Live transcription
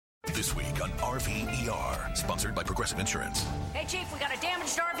This week on RVER, sponsored by Progressive Insurance. Hey, Chief, we got a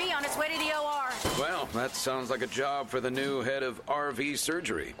damaged RV on its way to the OR. Well, that sounds like a job for the new head of RV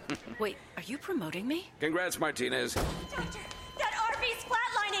surgery. Wait, are you promoting me? Congrats, Martinez. Doctor, that RV's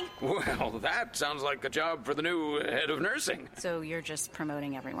flatlining. Well, that sounds like a job for the new head of nursing. So you're just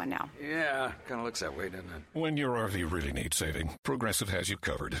promoting everyone now? Yeah, kind of looks that way, doesn't it? When your RV really needs saving, Progressive has you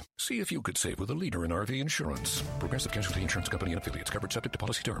covered. See if you could save with a leader in RV insurance. Progressive Casualty Insurance Company and affiliates, covered subject to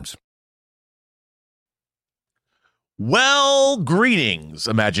policy terms. Well, greetings,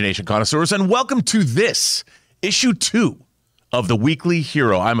 imagination connoisseurs, and welcome to this, issue 2 of the Weekly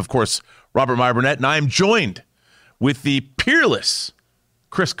Hero. I'm, of course, Robert Meyer Burnett, and I am joined with the peerless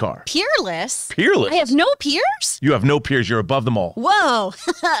Chris Carr. Peerless? Peerless? I have no peers? You have no peers. You're above them all. Whoa.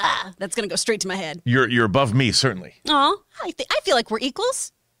 That's going to go straight to my head. You're above me, certainly. Aw, I feel like we're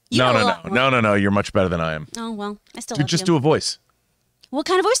equals. No. You're much better than I am. Oh, well, I still love Just you. do a voice. What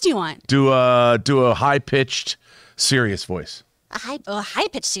kind of voice do you want? Do a high-pitched, serious voice. A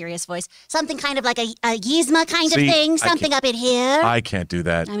high-pitched serious voice. Something kind of like a Yzma kind See, of thing. Something up in here. I can't do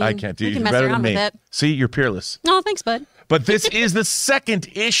that. I mean, I can't do you it. can You're mess better around than me. with it. See, you're peerless. Oh, thanks, bud. But this is the second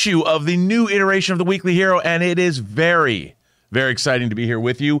issue of the new iteration of the Weekly Hero, and it is very, very exciting to be here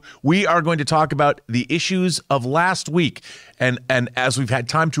with you. We are going to talk about the issues of last week, and as we've had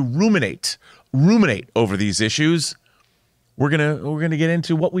time to ruminate over these issues, we're gonna get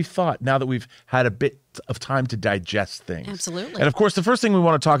into what we thought now that we've had a bit of time to digest things. Absolutely. And of course, the first thing we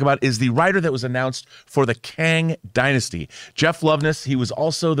want to talk about is the writer that was announced for the Kang Dynasty. Jeff Loveness, he was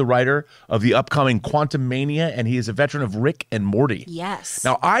also the writer of the upcoming Quantumania, and he is a veteran of Rick and Morty. Yes.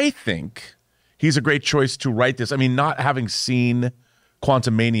 Now, I think he's a great choice to write this. I mean, not having seen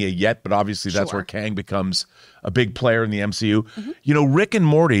Quantumania yet, but obviously that's where Kang becomes a big player in the MCU. Mm-hmm. You know, Rick and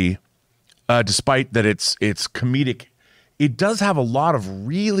Morty, despite that it's comedic, it does have a lot of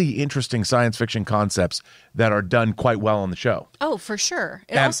really interesting science fiction concepts that are done quite well on the show. Oh, for sure.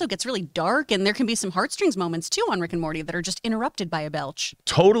 It also gets really dark, and there can be some heartstrings moments, too, on Rick and Morty that are just interrupted by a belch.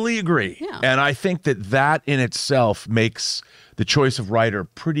 Totally agree. Yeah. And I think that in itself makes the choice of writer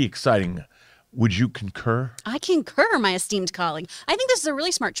pretty exciting. Would you concur? I concur, my esteemed colleague. I think this is a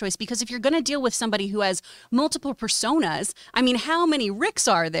really smart choice because if you're going to deal with somebody who has multiple personas, I mean, how many Ricks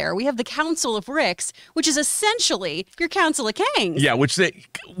are there? We have the Council of Ricks, which is essentially your Council of Kangs. Yeah,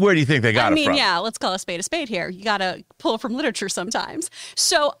 where do you think they got it from? Yeah, let's call a spade here. You got to pull from literature sometimes.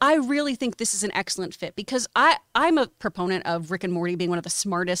 So I really think this is an excellent fit because I'm a proponent of Rick and Morty being one of the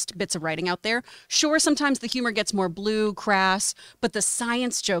smartest bits of writing out there. Sure, sometimes the humor gets more blue, crass, but the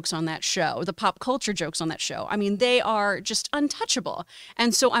science jokes on that show, the pop culture jokes on that show, I mean, they are just untouchable.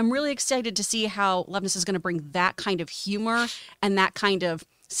 And so I'm really excited to see how Loveness is going to bring that kind of humor and that kind of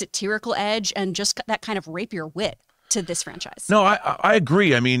satirical edge and just that kind of rapier wit to this franchise. No, I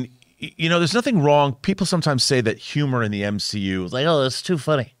agree. I mean, you know, there's nothing wrong. People sometimes say that humor in the MCU is like, oh, it's too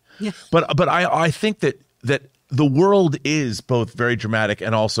funny. Yeah. But I think that the world is both very dramatic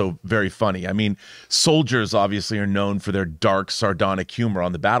and also very funny. I mean, soldiers obviously are known for their dark, sardonic humor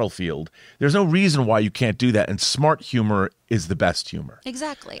on the battlefield. There's no reason why you can't do that. And smart humor is the best humor.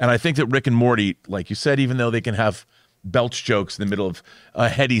 Exactly. And I think that Rick and Morty, like you said, even though they can have belch jokes in the middle of a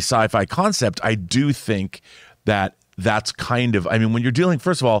heady sci-fi concept, I do think that that's kind of, I mean, when you're dealing,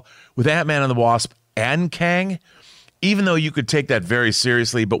 first of all, with Ant-Man and the Wasp and Kang, even though you could take that very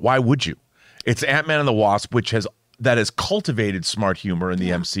seriously, but why would you? It's Ant-Man and the Wasp, that has cultivated smart humor in the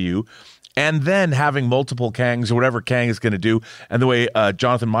MCU, and then having multiple Kangs or whatever Kang is going to do, and the way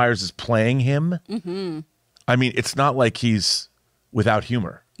Jonathan Myers is playing him, I mean, it's not like he's without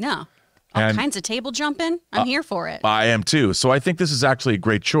humor. No. All kinds of table jumping. I'm here for it. I am too. So I think this is actually a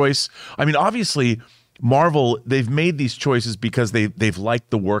great choice. I mean, obviously, Marvel, they've made these choices because they've liked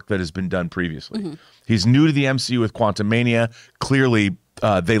the work that has been done previously. Mm-hmm. He's new to the MCU with Quantumania. Clearly,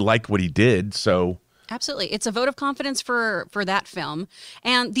 they liked what he did, so... Absolutely. It's a vote of confidence for that film.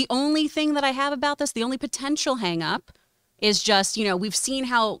 And the only thing that I have about this, the only potential hang-up is just, you know, we've seen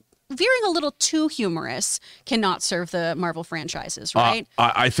how veering a little too humorous cannot serve the Marvel franchises, right?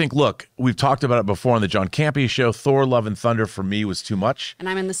 I think, look, we've talked about it before on the John Campea show. Thor, Love and Thunder, for me, was too much. And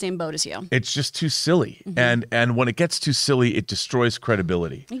I'm in the same boat as you. It's just too silly. Mm-hmm. And when it gets too silly, it destroys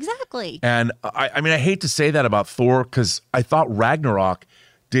credibility. Exactly. And I mean, I hate to say that about Thor because I thought Ragnarok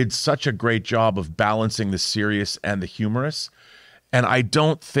did such a great job of balancing the serious and the humorous. And I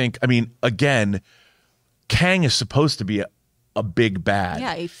don't think, I mean, again, Kang is supposed to be a big bad.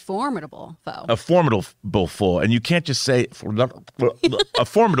 Yeah, a formidable foe. A formidable foe. And you can't just say a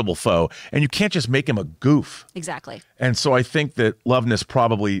formidable foe. And you can't just make him a goof. Exactly. And so I think that Loveness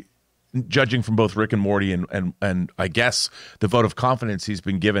probably judging from both Rick and Morty and I guess the vote of confidence he's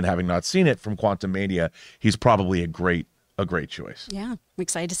been given, having not seen it, from Quantum Mania, he's probably a great choice. Yeah, I'm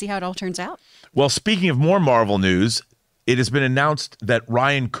excited to see how it all turns out. Well, speaking of more Marvel news, it has been announced that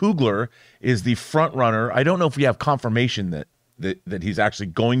Ryan Coogler is the front runner. I don't know if we have confirmation that he's actually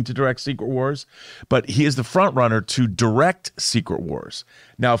going to direct Secret Wars, but he is the front runner to direct Secret Wars.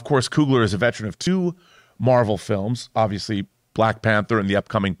 Now, of course, Coogler is a veteran of 2 Marvel films, obviously Black Panther and the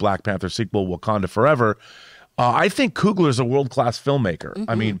upcoming Black Panther sequel, Wakanda Forever. I think Coogler is a world-class filmmaker. Mm-hmm.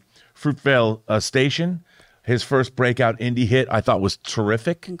 I mean, Fruitvale Station, his first breakout indie hit, I thought was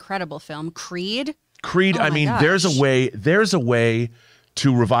terrific. Incredible film. Creed. Oh, I mean, gosh. there's a way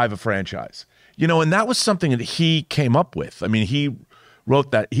to revive a franchise. You know, and that was something that he came up with. I mean, he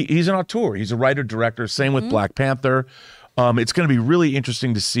wrote that. He's an auteur. He's a writer-director. Same with Black Panther. It's going to be really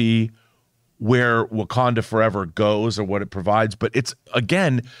interesting to see where Wakanda Forever goes or what it provides. But it's,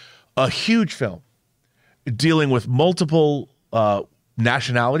 again, a huge film dealing with multiple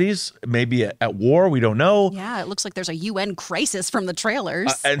nationalities, maybe at war. We don't know. Yeah, it looks like there's a UN crisis from the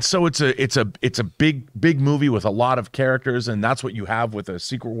trailers. And so it's a big movie with a lot of characters, and that's what you have with a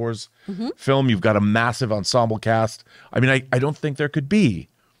Secret Wars film. You've got a massive ensemble cast. I mean, I don't think there could be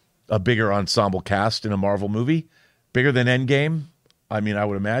a bigger ensemble cast in a Marvel movie, bigger than Endgame. I mean, I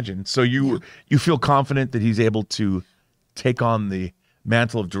would imagine. So you feel confident that he's able to take on the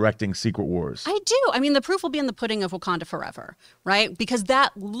mantle of directing Secret Wars? I do. I mean, the proof will be in the pudding of Wakanda Forever, right? Because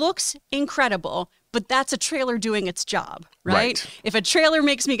that looks incredible, but that's a trailer doing its job, right? If a trailer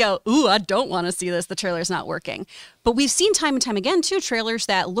makes me go, ooh, I don't want to see this, the trailer's not working. But we've seen time and time again, too, trailers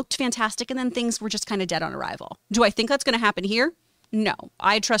that looked fantastic and then things were just kind of dead on arrival. Do I think that's going to happen here? No.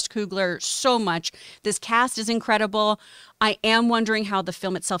 I trust Coogler so much. This cast is incredible. I am wondering how the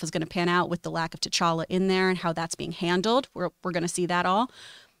film itself is going to pan out with the lack of T'Challa in there and how that's being handled. We're going to see that all.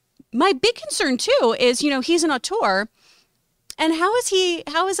 My big concern, too, is, he's an auteur. And how is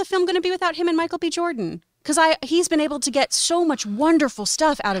a film going to be without him and Michael B. Jordan? Because he's been able to get so much wonderful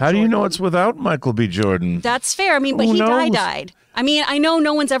stuff out of How Jordan. do you know it's without Michael B. Jordan? That's fair. I mean, but Who he knows? died. I mean, I know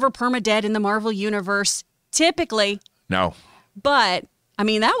no one's ever perma-dead in the Marvel Universe, typically. No. But, I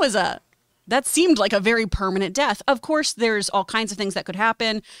mean, that seemed like a very permanent death. Of course, there's all kinds of things that could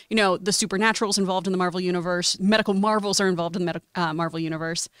happen. The supernatural's involved in the Marvel Universe. Medical marvels are involved in the Marvel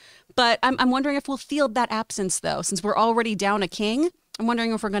Universe. But I'm wondering if we'll feel that absence, though. Since we're already down a king, I'm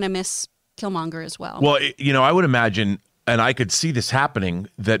wondering if we're going to miss Killmonger as well. Well, I would imagine, and I could see this happening,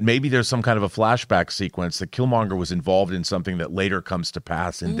 that maybe there's some kind of a flashback sequence that Killmonger was involved in something that later comes to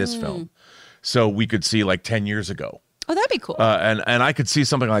pass in this film. So we could see like 10 years ago. Oh, that'd be cool. And I could see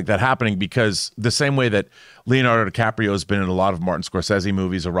something like that happening because the same way that Leonardo DiCaprio has been in a lot of Martin Scorsese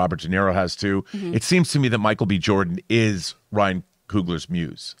movies, or Robert De Niro has too, it seems to me that Michael B. Jordan is Ryan Coogler's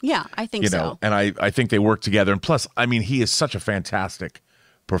muse. Yeah, I think so. And I think they work together. And plus, I mean, he is such a fantastic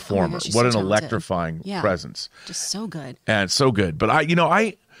performer. Gosh, he's what so an talented. Electrifying presence. Just so good. And so good. But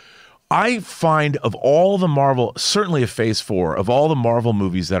I find of all the Marvel, certainly a Phase 4, of all the Marvel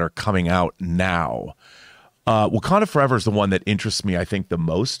movies that are coming out now, Wakanda Forever is the one that interests me, I think, the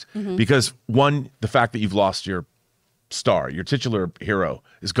most. Because, one, the fact that you've lost your star, your titular hero,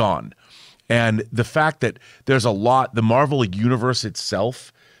 is gone. And the fact that there's a lot, the Marvel universe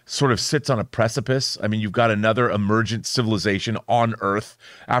itself sort of sits on a precipice. I mean, you've got another emergent civilization on Earth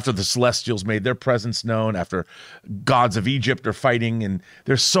after the Celestials made their presence known, after gods of Egypt are fighting. And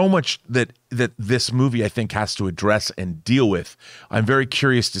there's so much that this movie, I think, has to address and deal with. I'm very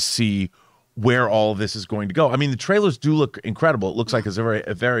curious to see where all of this is going to go. I mean, the trailers do look incredible. It looks like it's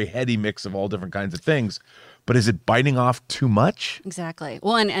a very heady mix of all different kinds of things. But is it biting off too much? Exactly.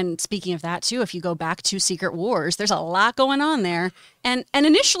 Well, and speaking of that, too, if you go back to Secret Wars, there's a lot going on there. And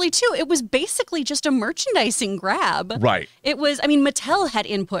initially, too, it was basically just a merchandising grab. Right. It was, Mattel had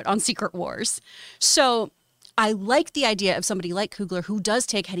input on Secret Wars. So I like the idea of somebody like Coogler who does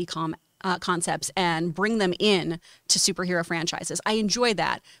take heady concepts and bring them in to superhero franchises. I enjoy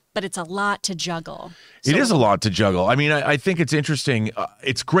that, but it's a lot to juggle. It is a lot to juggle. I mean, I think it's interesting.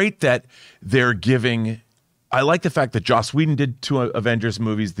 It's great that they're giving... I like the fact that Joss Whedon did 2 Avengers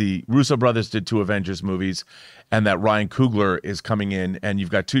movies, the Russo brothers did 2 Avengers movies, and that Ryan Coogler is coming in, and you've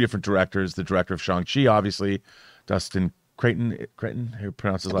got 2 different directors. The director of Shang-Chi, obviously, Dustin Creighton, how you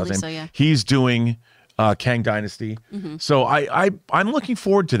pronounce his last name? So, yeah. He's doing Kang Dynasty. So I'm looking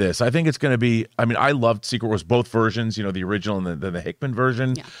forward to this. I think it's going to be, I loved Secret Wars, both versions, the original and the Hickman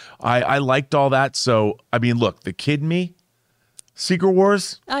version. Yeah. I liked all that. So, look, the kid me, Secret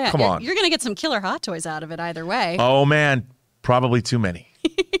Wars? Oh, yeah. Come on. You're going to get some killer hot toys out of it either way. Oh, man. Probably too many.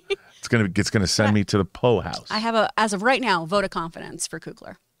 It's gonna send me to the Poe house. I have as of right now, vote of confidence for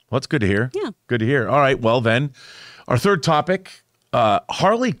Coogler. Well, that's good to hear. Yeah. Good to hear. All right. Well, then, our third topic,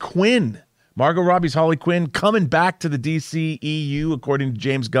 Harley Quinn. Margot Robbie's Harley Quinn coming back to the DCEU, according to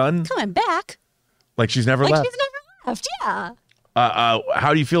James Gunn. Coming back. Like she's never Like left. she's never left, yeah.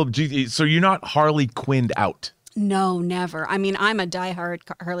 How do you feel? So you're not Harley Quinned out? No, never. I mean, I'm a diehard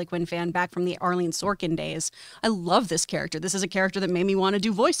Harley Quinn fan back from the Arlene Sorkin days. I love this character. This is a character that made me want to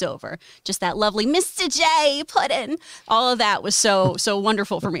do voiceover. Just that lovely Mr. J Puddin'. All of that was so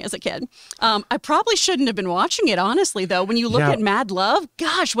wonderful for me as a kid. I probably shouldn't have been watching it, honestly, though. When you look at Mad Love,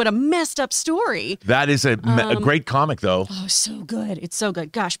 gosh, what a messed up story. That is a great comic, though. Oh, so good. It's so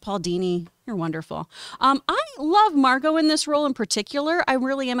good. Gosh, Paul Dini, you're wonderful. I love Margot in this role in particular. I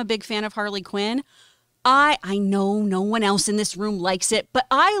really am a big fan of Harley Quinn. I know no one else in this room likes it, but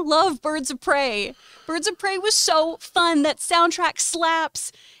I love Birds of Prey. Birds of Prey was so fun. That soundtrack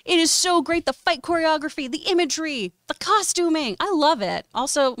slaps. It is so great. The fight choreography, the imagery, the costuming. I love it.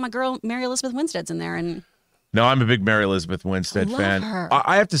 Also, my girl Mary Elizabeth Winstead's in there. And No, I'm a big Mary Elizabeth Winstead fan. her.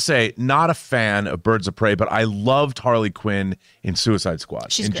 I have to say, not a fan of Birds of Prey, but I loved Harley Quinn in Suicide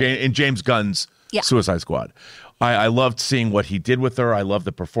Squad. She's in, great. in James Gunn's Suicide Squad. I loved seeing what he did with her. I loved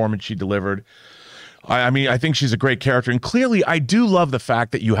the performance she delivered. I mean, I think she's a great character. And clearly, I do love the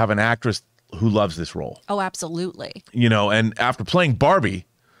fact that you have an actress who loves this role. Oh, absolutely. You know, and after playing Barbie,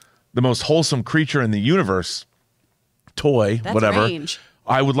 the most wholesome creature in the universe, toy, That's whatever. range.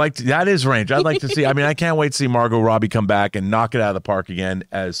 I would like to, that is range. I'd like to see, I mean, I can't wait to see Margot Robbie come back and knock it out of the park again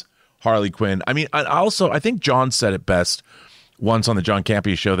as Harley Quinn. I mean, I think John said it best once on the John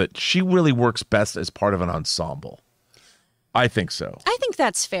Campea show that she really works best as part of an ensemble. I think so. I think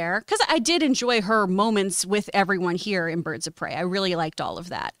that's fair because I did enjoy her moments with everyone here in Birds of Prey. I really liked all of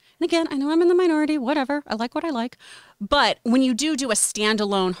that. And again, I know I'm in the minority, whatever. I like what I like. But when you do a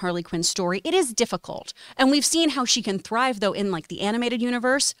standalone Harley Quinn story, it is difficult. And we've seen how she can thrive, though, in like the animated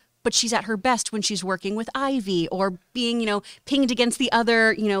universe. But she's at her best when she's working with Ivy or being, pinged against the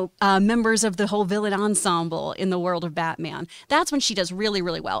other, members of the whole villain ensemble in the world of Batman. That's when she does really,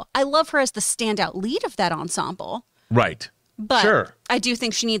 really well. I love her as the standout lead of that ensemble. Right. But sure. I do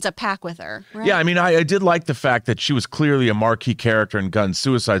think she needs a pack with her. Right? Yeah, I mean, I did like the fact that she was clearly a marquee character in Gunn's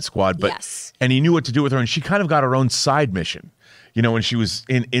Suicide Squad, but Yes. and he knew what to do with her, and she kind of got her own side mission, when she was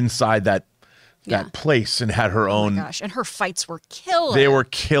inside that place and had her own. Oh my gosh, and her fights were killer. They were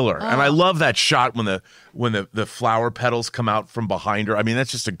killer, and I love that shot when the flower petals come out from behind her. I mean,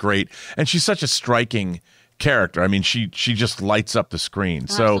 that's just a great, and she's such a striking character. I mean, she just lights up the screen.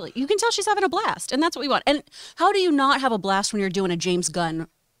 So Absolutely. You can tell she's having a blast, and that's what we want. And how do you not have a blast when you're doing a James Gunn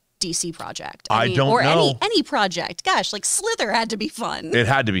DC project? I don't or know. any project. Gosh, like Slither had to be fun. it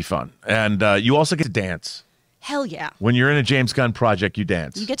had to be fun, and you also get to dance. Hell yeah. When you're in a James Gunn project, you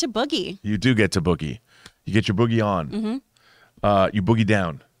dance. You get to boogie. You do get to boogie. You get your boogie on. Mm-hmm. You boogie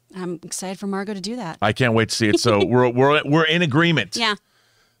down. I'm excited for Margot to do that. I can't wait to see it. So we're in agreement. Yeah.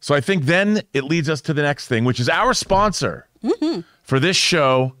 So I think then it leads us to the next thing, which is our sponsor for this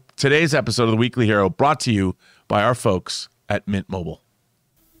show, today's episode of The Weekly Hero, brought to you by our folks at Mint Mobile.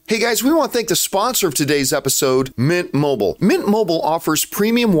 Hey guys, we want to thank the sponsor of today's episode, Mint Mobile. Mint Mobile offers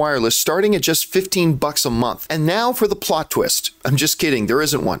premium wireless starting at just $15 a month. And now for the plot twist. I'm just kidding, there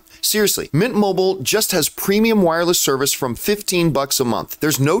isn't one. Seriously, Mint Mobile just has premium wireless service from $15 a month.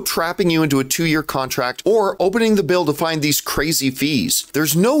 There's no trapping you into a 2-year contract or opening the bill to find these crazy fees.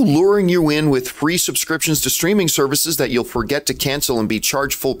 There's no luring you in with free subscriptions to streaming services that you'll forget to cancel and be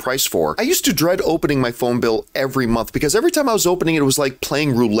charged full price for. I used to dread opening my phone bill every month because every time I was opening it, it was like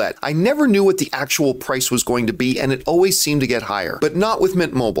playing roulette. I never knew what the actual price was going to be, and it always seemed to get higher. But not with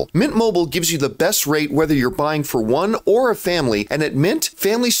Mint Mobile. Mint Mobile gives you the best rate whether you're buying for one or a family, and at Mint,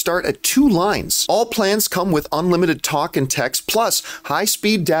 families start at 2 lines. All plans come with unlimited talk and text, plus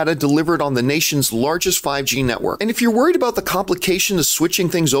high-speed data delivered on the nation's largest 5G network. And if you're worried about the complication of switching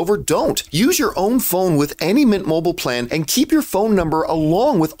things over, don't. Use your own phone with any Mint Mobile plan and keep your phone number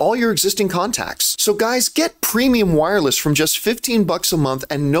along with all your existing contacts. So guys, get premium wireless from just $15 a month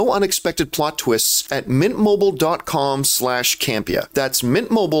and no unexpected plot twists at mintmobile.com/Campea. That's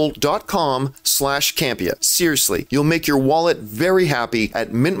mintmobile.com/Campea. Seriously, you'll make your wallet very happy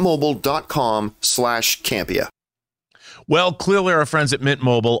at mintmobile.com/Campea. Well, clearly our friends at Mint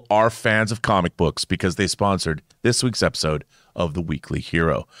Mobile are fans of comic books because they sponsored this week's episode of The Weekly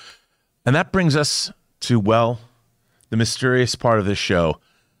Hero. And that brings us to, well, the mysterious part of this show.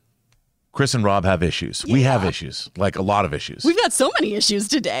 Chris and Rob have issues. We have issues, like a lot of issues. We've got so many issues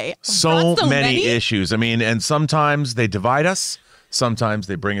today. So many issues. I mean, and sometimes they divide us. Sometimes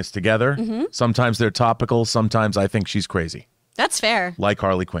they bring us together. Mm-hmm. Sometimes they're topical. Sometimes I think she's crazy. That's fair. Like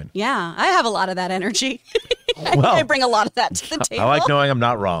Harley Quinn. Yeah, I have a lot of that energy. I bring a lot of that to the table. I like knowing I'm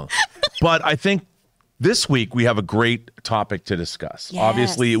not wrong. But I think this week we have a great topic to discuss. Yes.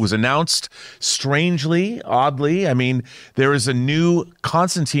 Obviously, it was announced strangely, oddly. I mean, there is a new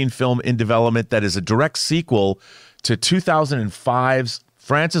Constantine film in development that is a direct sequel to 2005's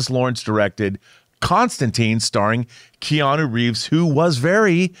Francis Lawrence directed Constantine, starring Keanu Reeves, who was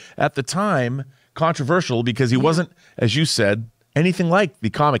very, at the time, controversial because he wasn't, as you said, anything like the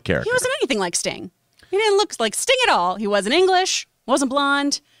comic character. He wasn't anything like Sting. He didn't look like Sting at all. He wasn't English, wasn't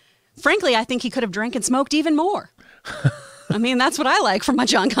blonde. Frankly, I think he could have drank and smoked even more. I mean, that's what I like from my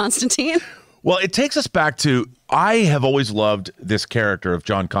John Constantine. Well, it takes us back to, I have always loved this character of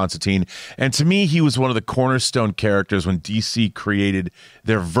John Constantine. And to me, he was one of the cornerstone characters when DC created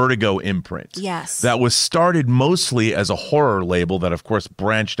their Vertigo imprint. Yes. That was started mostly as a horror label that, of course,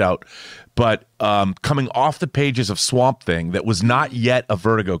 branched out. But coming off the pages of Swamp Thing, that was not yet a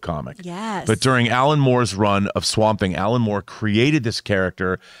Vertigo comic. Yes. But during Alan Moore's run of Swamp Thing, Alan Moore created this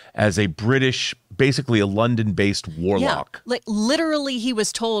character as a British, basically a London-based warlock. Yeah. Like, literally, he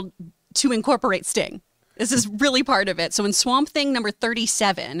was told to incorporate Sting. This is really part of it. So in Swamp Thing number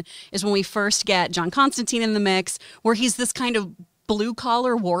 37 is when we first get John Constantine in the mix, where he's this kind of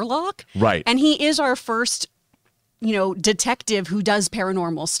blue-collar warlock. Right. And he is our first, detective who does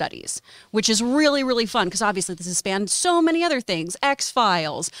paranormal studies, which is really, really fun because obviously this has spanned so many other things.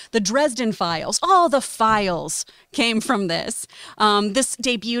 X-Files, the Dresden Files, all the files came from this. This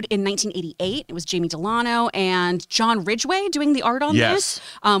debuted in 1988. It was Jamie Delano and John Ridgway doing the art on this,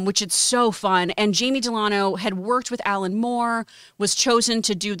 which is so fun. And Jamie Delano had worked with Alan Moore, was chosen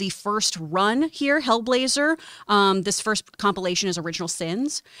to do the first run here, Hellblazer. This first compilation is Original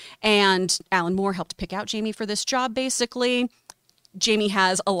Sins. And Alan Moore helped pick out Jamie for this job, basically. Jamie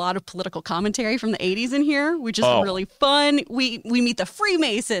has a lot of political commentary from the 80s in here, which is really fun. We meet the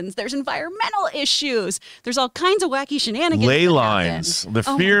Freemasons. There's environmental issues. There's all kinds of wacky shenanigans. Ley lines, the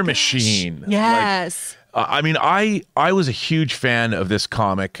fear machine. Yes. I mean, I was a huge fan of this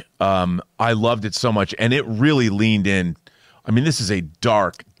comic. I loved it so much, and it really leaned in. I mean, this is a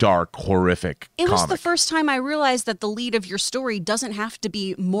dark, horrific comic. It was the comic. first time I realized that the lead of your story doesn't have to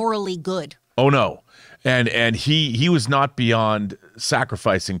be morally good. Oh, no. And he was not beyond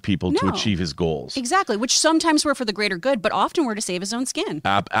sacrificing people to achieve his goals. Exactly, which sometimes were for the greater good, but often were to save his own skin.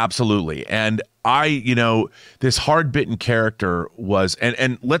 Absolutely. And this hard-bitten character was,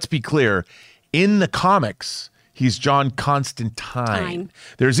 and let's be clear, in the comics, he's John Constantine.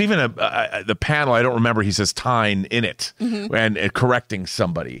 There's even the panel, I don't remember, he says Tyne in it, and correcting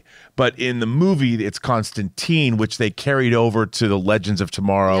somebody. But in the movie, it's Constantine, which they carried over to the Legends of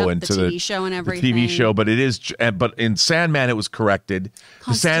Tomorrow and to the TV show and everything. The TV show, but in Sandman, it was corrected.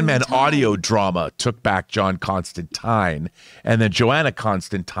 The Sandman audio drama took back John Constantine, and then Joanna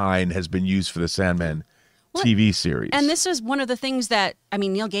Constantine has been used for the Sandman TV series. And this is one of the things that,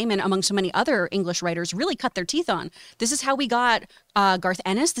 Neil Gaiman, among so many other English writers, really cut their teeth on. This is how we got Garth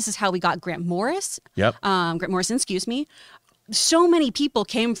Ennis. This is how we got Grant Morrison. Grant Morrison, excuse me. So many people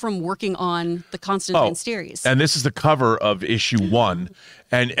came from working on the Constantine series. And this is the cover of issue 1.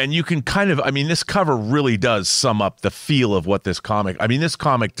 And you can kind of, this cover really does sum up the feel of what this comic, this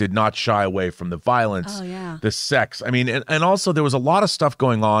comic did not shy away from the violence, the sex. And also there was a lot of stuff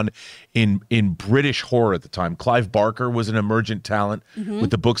going on in British horror at the time. Clive Barker was an emergent talent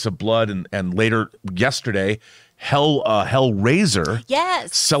with the Books of Blood, and later, yesterday, Hellraiser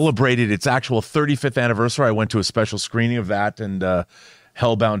celebrated its actual 35th anniversary. I went to a special screening of that and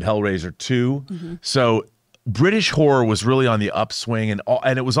Hellbound Hellraiser 2. So British horror was really on the upswing,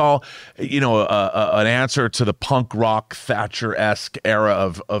 and it was all, an answer to the punk rock Thatcher-esque era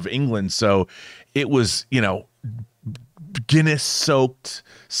of England. So it was, Guinness soaked,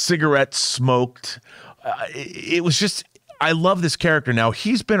 cigarette smoked. It was just, I love this character. Now,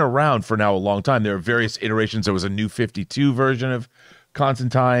 he's been around for now a long time. There are various iterations. There was a new 52 version of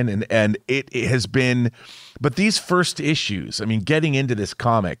Constantine, and it has been, but these first issues, getting into this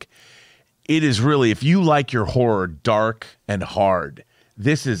comic, it is really, if you like your horror dark and hard,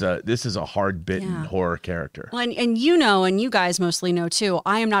 this is a hard-bitten horror character. Well, and you guys mostly know too,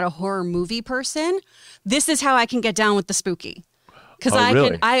 I am not a horror movie person. This is how I can get down with the spooky. Because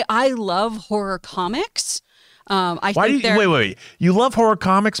I love horror comics. Wait. You love horror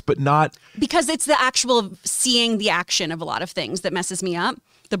comics, but not... Because it's the actual seeing the action of a lot of things that messes me up.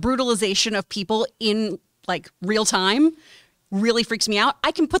 The brutalization of people in real time really freaks me out,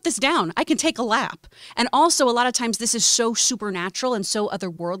 I can put this down. I can take a lap. And also, a lot of times, this is so supernatural and so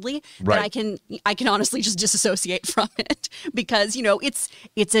otherworldly that I can honestly just disassociate from it because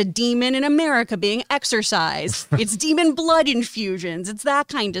it's a demon in America being exorcised. It's demon blood infusions. It's that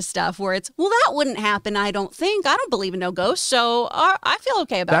kind of stuff where it's that wouldn't happen. I don't think. I don't believe in no ghosts, so I feel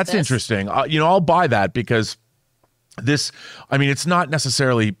okay about That's this. interesting. I'll buy that because. It's not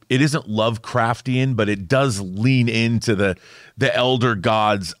necessarily, it isn't Lovecraftian, but it does lean into the elder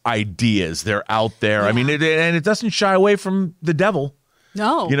gods' ideas. They're out there. Yeah. And it doesn't shy away from the devil.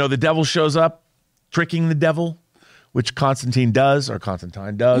 No. The devil shows up, tricking the devil, which Constantine does.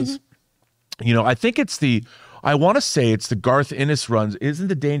 Mm-hmm. I think I want to say it's the Garth Ennis runs. Isn't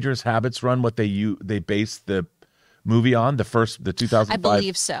the Dangerous Habits run what they based the movie on, the 2005? I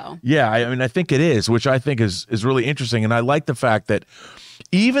believe so. Yeah, I think it is, which I think is really interesting. And I like the fact that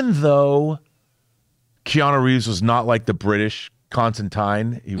even though Keanu Reeves was not like the British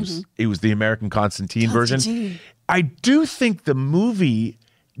Constantine, he was the American Constantine version. I do think the movie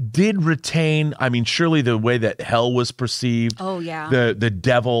did retain, surely the way that hell was perceived. Oh, yeah. The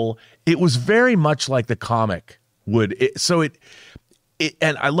devil. It was very much like the comic would.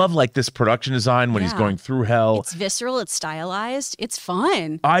 And I love this production design when he's going through hell. It's visceral, it's stylized, it's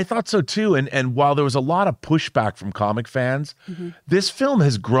fun. I thought so too. And while there was a lot of pushback from comic fans, this film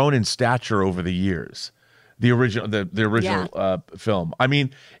has grown in stature over the years. The original film.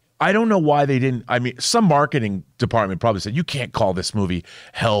 I don't know why they didn't. Some marketing department probably said, you can't call this movie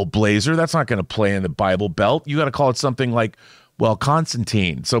Hellblazer. That's not going to play in the Bible Belt. You got to call it something like,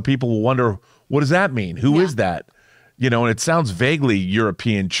 Constantine. So people will wonder, what does that mean? Who is that? And it sounds vaguely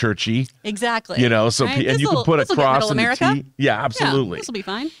European churchy. Exactly. So right? And you can put a cross in the T. Yeah, absolutely. This will be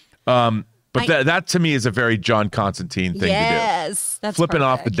fine. But that to me is a very John Constantine thing to do. Yes, that's flipping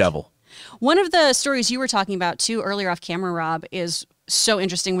off the devil. One of the stories you were talking about too earlier off camera, Rob, is so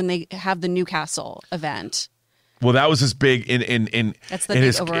interesting when they have the Newcastle event. Well, that was his big That's the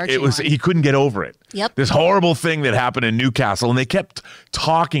big overarching one. He couldn't get over it. Yep. This horrible thing that happened in Newcastle, and they kept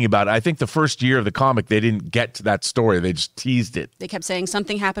talking about it. I think the first year of the comic, they didn't get to that story. They just teased it. They kept saying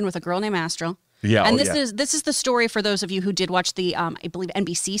something happened with a girl named Astral. Yeah, and this is the story for those of you who did watch the I believe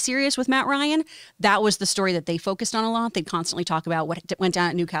NBC series with Matt Ryan. That was the story that they focused on a lot. They'd constantly talk about what went down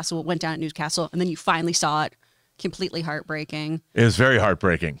at Newcastle, and then you finally saw it. Completely heartbreaking. It was very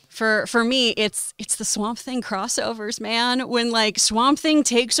heartbreaking. For me, it's the Swamp Thing crossovers, man. When Swamp Thing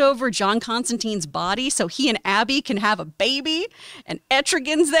takes over John Constantine's body so he and Abby can have a baby, and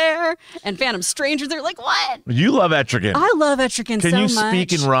Etrigan's there, and Phantom Stranger, they're like, what? You love Etrigan. I love Etrigan so much. Can you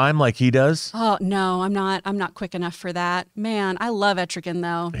speak in rhyme like he does? Oh, no, I'm not quick enough for that. Man, I love Etrigan,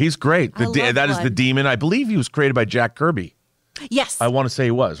 though. He's great. That is the demon. I believe he was created by Jack Kirby. Yes. I want to say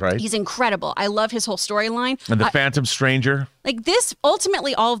he was, right? He's incredible. I love his whole storyline. And the Phantom Stranger. This,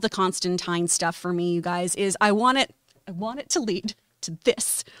 ultimately, all of the Constantine stuff for me, you guys, is I want it to lead to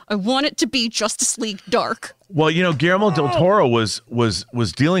this. I want it to be Justice League Dark. Well, Guillermo del Toro was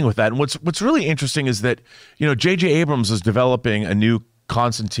dealing with that. And what's really interesting is that, J.J. Abrams is developing a new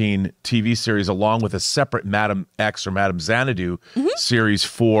Constantine TV series along with a separate Madam X or Madam Xanadu series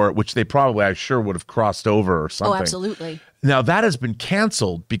which they probably, I'm sure, would have crossed over or something. Oh, absolutely. Now, that has been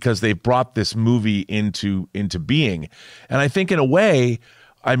canceled because they brought this movie into being. And I think in a way,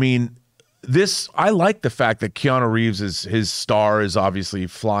 I like the fact that Keanu Reeves his star is obviously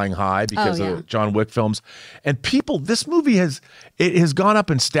flying high because of the John Wick films. And this movie has gone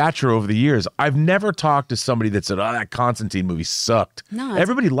up in stature over the years. I've never talked to somebody that said, "Oh, that Constantine movie sucked." No,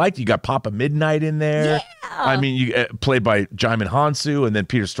 everybody liked it. You got Papa Midnight in there. Yeah. You played by Jaimin Hansu, and then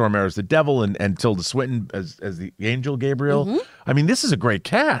Peter Stormare as the devil, and Tilda Swinton as the angel Gabriel. Mm-hmm. This is a great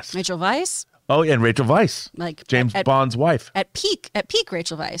cast. Rachel Weisz. Oh, yeah, and Rachel Weisz, James Bond's wife. At peak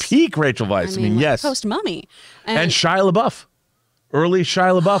Rachel Weisz. Peak Rachel Weisz. Yes. Post Mummy. And Shia LaBeouf. Early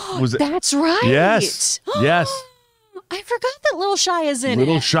Shia LaBeouf was. That's right. Yes. Yes. I forgot that Little Shia is in it.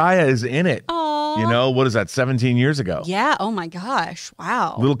 Little Shia is in it. Oh. What is that? 17 years ago. Yeah. Oh my gosh.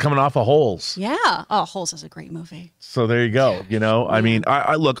 Wow. Little coming off of Holes. Yeah. Oh, Holes is a great movie. So there you go.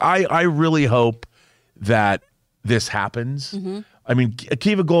 I really hope that this happens. Mm-hmm.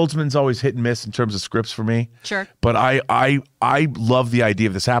 Akiva Goldsman's always hit and miss in terms of scripts for me. Sure. But I love the idea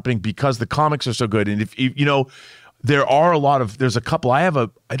of this happening because the comics are so good. And if there are there's a couple. I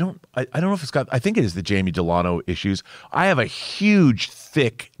don't know if it's got, I think it is the Jamie Delano issues. I have a huge,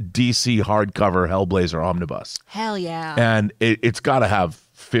 thick DC hardcover Hellblazer omnibus. Hell yeah. And it's got to have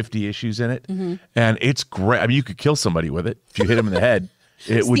 50 issues in it. Mm-hmm. And it's great. You could kill somebody with it if you hit him in the head.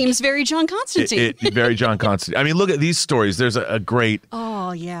 It seems very John Constantine. Very John Constantine. Look at these stories. There's a great.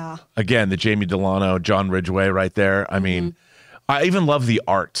 Oh, yeah. Again, the Jamie Delano, John Ridgway right there. I even love the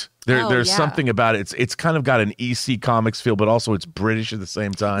art. There's yeah. something about it. It's kind of got an EC Comics feel, but also it's British at the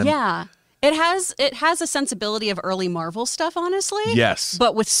same time. Yeah. It has a sensibility of early Marvel stuff, honestly. Yes.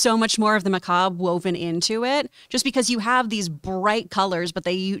 But with so much more of the macabre woven into it, just because you have these bright colors, but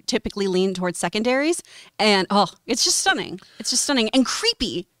they typically lean towards secondaries. And, it's just stunning. It's just stunning and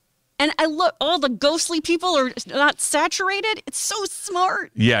creepy. And I look, all the ghostly people are not saturated. It's so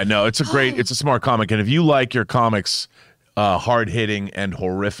smart. Yeah, no, it's a smart comic. And if you like your comics hard-hitting and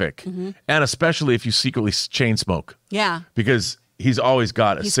horrific, and especially if you secretly chain smoke. Yeah. Because he's always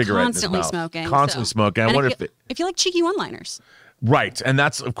got a cigarette in his mouth. Constantly smoking. I wonder if you like cheeky one-liners. Right. And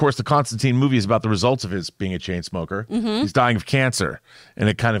that's, of course, the Constantine movie is about the results of his being a chain smoker. He's dying of cancer. And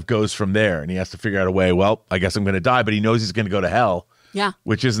it kind of goes from there. And he has to figure out a way, well, I guess I'm going to die. But he knows he's going to go to hell. Yeah.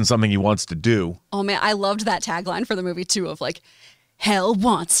 Which isn't something he wants to do. Oh, man. I loved that tagline for the movie, too, of like, hell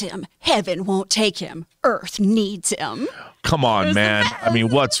wants him. Heaven won't take him. Earth needs him. Come on, man. I mean,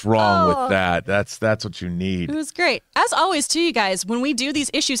 what's wrong with that? That's what you need. It was great. As always, too, you guys, when we do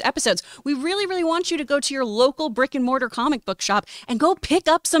these issues episodes, we really, really want you to go to your local brick and mortar comic book shop and go pick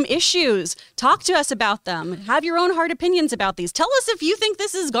up some issues. Talk to us about them. Have your own hard opinions about these. Tell us if you think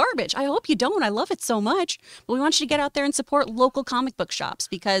this is garbage. I hope you don't. I love it so much. But we want you to get out there and support local comic book shops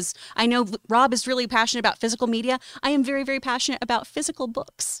because I know Rob is really passionate about physical media. I am very, very passionate about physical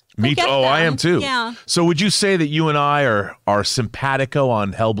books. Me too. Oh, I am too. Yeah. So would you say that you and I are simpatico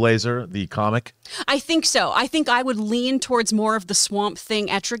on Hellblazer, the comic? I think so. I think I would lean towards more of the Swamp Thing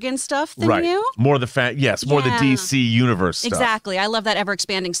Etrigan stuff than you. More the more the DC universe stuff. Exactly. I love that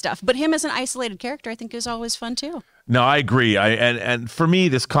ever-expanding stuff. But him as an isolated character, I think is always fun too. No, I agree. And for me,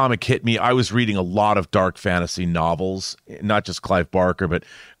 this comic hit me. I was reading a lot of dark fantasy novels, not just Clive Barker, but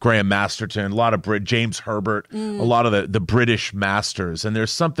Graham Masterton, a lot of James Herbert, a lot of the British masters. And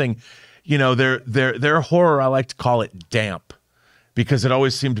there's something, their horror, I like to call it damp, because it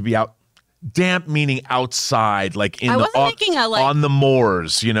always seemed to be damp meaning outside, like on the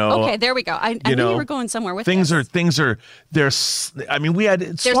moors, Okay, there we go. I knew you were going somewhere with things. There's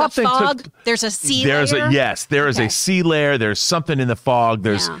Swamp a fog. There's a sea layer. There is a sea layer. There's something in the fog.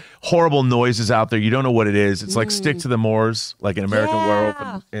 There's horrible noises out there. You don't know what it is. It's like Stick to the Moors, like an American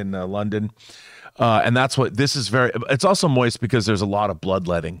Werewolf in London. And that's what this is. It's also moist because there's a lot of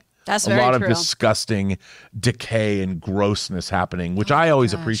bloodletting. That's very true. A lot of disgusting decay and grossness happening, which I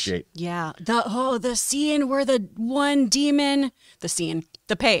always appreciate. Yeah. The scene where the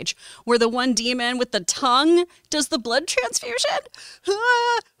page where the one demon with the tongue does the blood transfusion.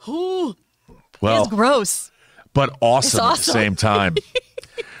 Well, it's gross. But awesome at the same time.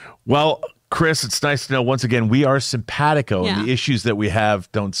 Well, Chris, it's nice to know once again we are simpatico, and the issues that we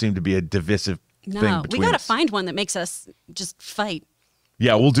have don't seem to be a divisive thing between us. We got to find one that makes us just fight.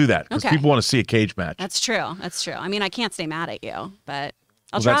 Yeah, we'll do that because people want to see a cage match. That's true. I mean, I can't stay mad at you, but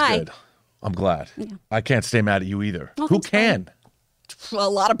I'll try. That's good. I'm glad. Yeah. I can't stay mad at you either. Well, who can? Well, a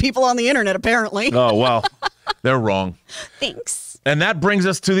lot of people on the internet, apparently. Oh, well, they're wrong. Thanks. And that brings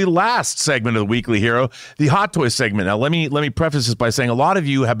us to the last segment of the Weekly Hero, the Hot Toy segment. Now, let me preface this by saying a lot of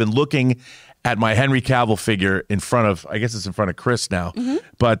you have been looking at my Henry Cavill figure in front of Chris now,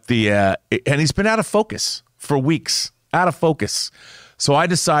 but and he's been out of focus for weeks, out of focus. So I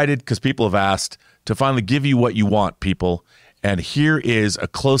decided, because people have asked, to finally give you what you want, people. And here is a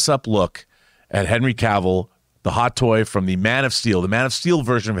close-up look at Henry Cavill, the hot toy from the Man of Steel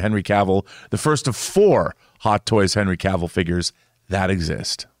version of Henry Cavill, the first of 4 Hot Toys Henry Cavill figures that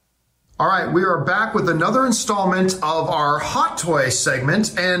exist. All right, we are back with another installment of our Hot Toy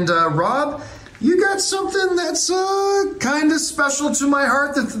segment. And Rob, you got something that's kind of special to my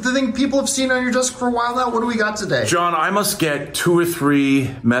heart, the thing people have seen on your desk for a while now. What do we got today? John, I must get 2 or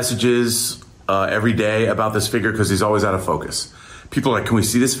 3 messages every day about this figure because he's always out of focus. People are like, can we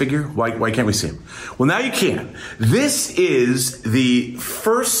see this figure? Why can't we see him? Well, now you can. This is the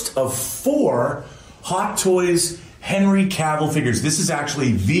first of 4 Hot Toys Henry Cavill figures. This is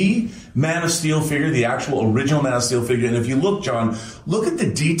actually the Man of Steel figure, the actual original Man of Steel figure. And if you look, John, look at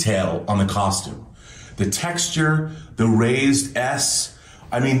the detail on the costume. The texture, the raised S.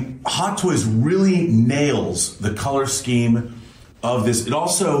 I mean, Hot Toys really nails the color scheme of this.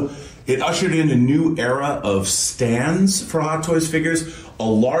 It ushered in a new era of stands for Hot Toys figures. A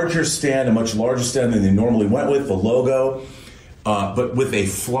larger stand, a much larger stand than they normally went with, the logo, but with a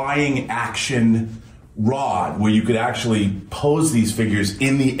flying action rod where you could actually pose these figures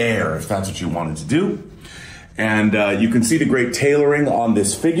in the air if that's what you wanted to do. And you can see the great tailoring on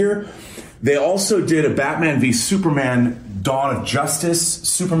this figure. They also did a Batman v Superman Dawn of Justice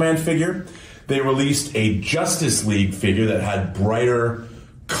Superman figure. They released a Justice League figure that had brighter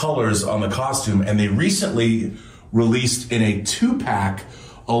colors on the costume, and they recently released in a 2-pack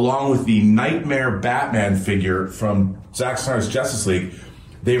along with the Nightmare Batman figure from Zack Snyder's Justice League.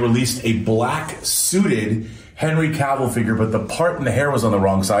 They released a black suited Henry Cavill figure, but the part in the hair was on the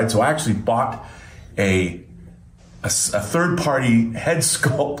wrong side. So I actually bought a third-party head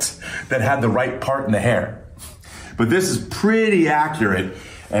sculpt that had the right part in the hair. But this is pretty accurate.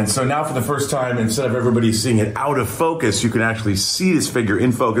 And so now for the first time, instead of everybody seeing it out of focus, you can actually see this figure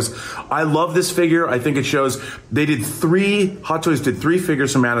in focus. I love this figure. I think it shows Hot Toys did 3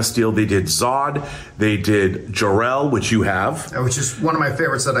 figures from Man of Steel. They did Zod, they did Jor-El, which you have. Which is one of my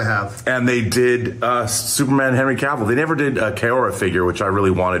favorites that I have. And they did Superman Henry Cavill. They never did a Kaora figure, which I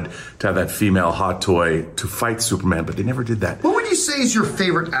really wanted to have that female Hot Toy to fight Superman, but they never did that. What would you say is your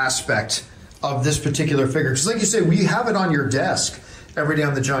favorite aspect of this particular figure? Because like you say, we have it on your desk every day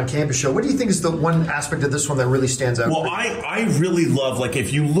on the John Campus Show. What do you think is the one aspect of this one that really stands out? Well, I really love, like,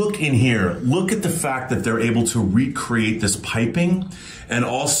 if you look in here, look at the fact that they're able to recreate this piping and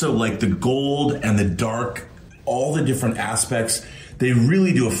also, like, the gold and the dark, all the different aspects. They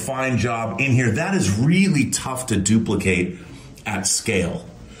really do a fine job in here. That is really tough to duplicate at scale.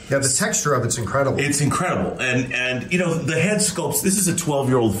 Yeah, the texture of it's incredible. It's incredible. And you know, the head sculpts, this is a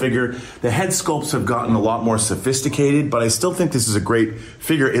 12-year-old figure. The head sculpts have gotten a lot more sophisticated, but I still think this is a great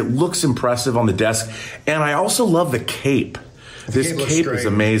figure. It looks impressive on the desk. And I also love the cape. This cape is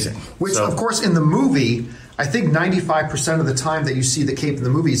amazing. Which, of course, in the movie, I think 95% of the time that you see the cape in the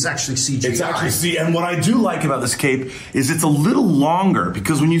movie is actually CGI. It's actually and what I do like about this cape is it's a little longer,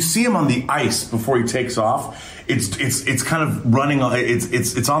 because when you see him on the ice before he takes off, it's kind of running.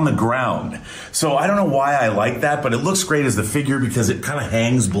 It's on the ground. So I don't know why I like that, but it looks great as the figure because it kind of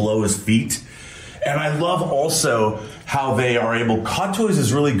hangs below his feet. And I love also how they are able. Hot Toys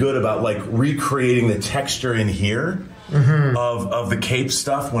is really good about like recreating the texture in here. Of the cape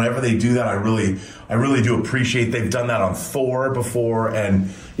stuff. Whenever they do that, I really do appreciate. They've done that on Thor before,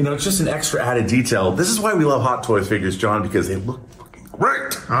 and you know, it's just an extra added detail. This is why we love Hot Toys figures, John, because they look fucking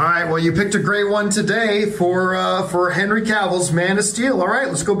great. All right, well, you picked a great one today for Henry Cavill's Man of Steel. All right,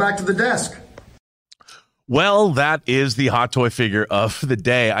 let's go back to the desk. Well, that is the Hot Toy figure of the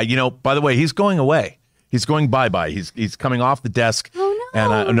day. By the way, he's going away. He's going bye-bye. He's coming off the desk. Oh no!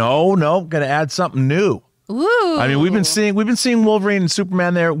 And no, going to add something new. Ooh. I mean, we've been seeing Wolverine and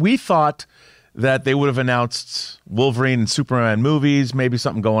Superman there. We thought that they would have announced Wolverine and Superman movies, maybe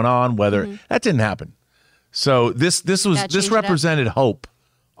something going on. That didn't happen. So this represented hope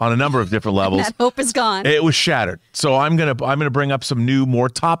on a number of different levels. That hope is gone. It was shattered. So I'm gonna bring up some new, more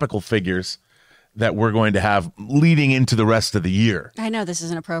topical figures that we're going to have leading into the rest of the year. I know this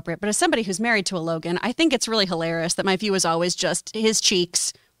isn't appropriate, but as somebody who's married to a Logan, I think it's really hilarious that my view is always just his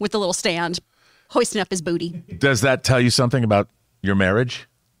cheeks with the little stand hoisting up his booty. Does that tell you something about your marriage?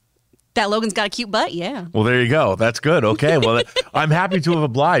 That Logan's got a cute butt, yeah. Well, there you go. That's good. Okay. Well, I'm happy to have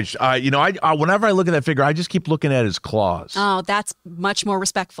obliged. Whenever I look at that figure, I just keep looking at his claws. Oh, that's much more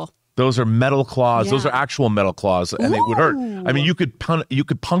respectful. Those are metal claws. Yeah. Those are actual metal claws, and they would hurt. I mean, you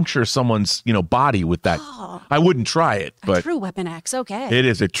could puncture someone's body with that. Oh, I wouldn't try it, but a true Weapon X. Okay. It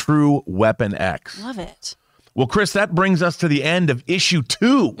is a true Weapon X. Love it. Well, Chris, that brings us to the end of issue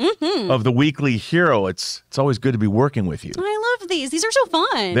 2 of the Weekly Hero. It's always good to be working with you. I love these. These are so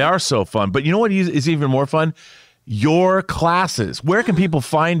fun. They are so fun. But you know what is even more fun? Your classes. Where can people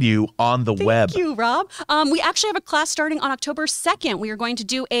find you on the web? Thank you, Rob. We actually have a class starting on October 2nd. We are going to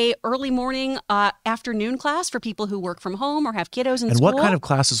do a early morning, afternoon class for people who work from home or have kiddos in school. And what kind of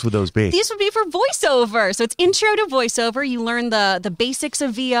classes would those be? These would be for voiceover. So it's intro to voiceover. You learn the basics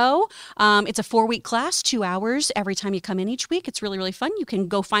of VO. It's a 4-week class, 2 hours every time you come in each week. It's really, really fun. You can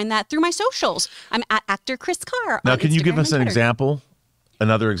go find that through my socials. I'm at actor Chris Carr. Now, can you Instagram give us an and Twitter. example?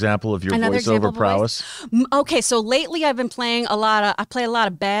 Another example of your voiceover prowess? Okay, so lately I've been playing I play a lot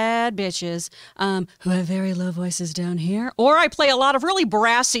of bad bitches who have very low voices down here. Or I play a lot of really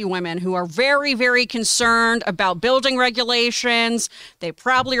brassy women who are very, very concerned about building regulations. They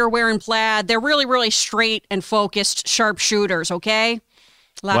probably are wearing plaid. They're really, really straight and focused sharpshooters, okay?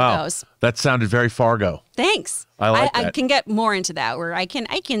 A lot of those. That sounded very Fargo. Thanks. I like that. I can get more into that, where I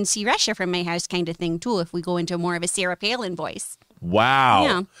can see Russia from my house kind of thing, too, if we go into more of a Sarah Palin voice. Wow.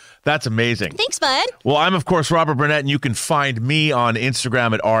 Yeah. That's amazing. Thanks, bud. Well, I'm, of course, Robert Burnett, and you can find me on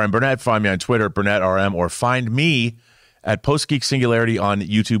Instagram at RMBurnett, find me on Twitter at BurnettRM, or find me at Postgeek Singularity on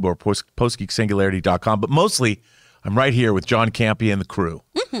YouTube or postgeeksingularity.com. But mostly, I'm right here with John Campy and the crew.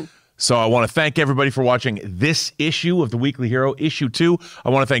 So I want to thank everybody for watching this issue of the Weekly Hero, issue 2.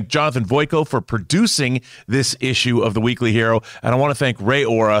 I want to thank Jonathan Voico for producing this issue of the Weekly Hero. And I want to thank Ray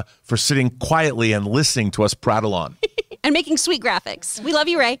Ora for sitting quietly and listening to us prattle on. And making sweet graphics. We love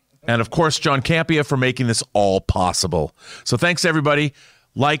you, Ray. And of course, John Campia for making this all possible. So thanks, everybody.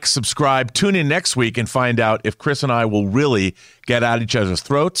 Like, subscribe, tune in next week and find out if Chris and I will really get at each other's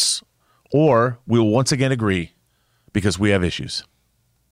throats or we will once again agree because we have issues.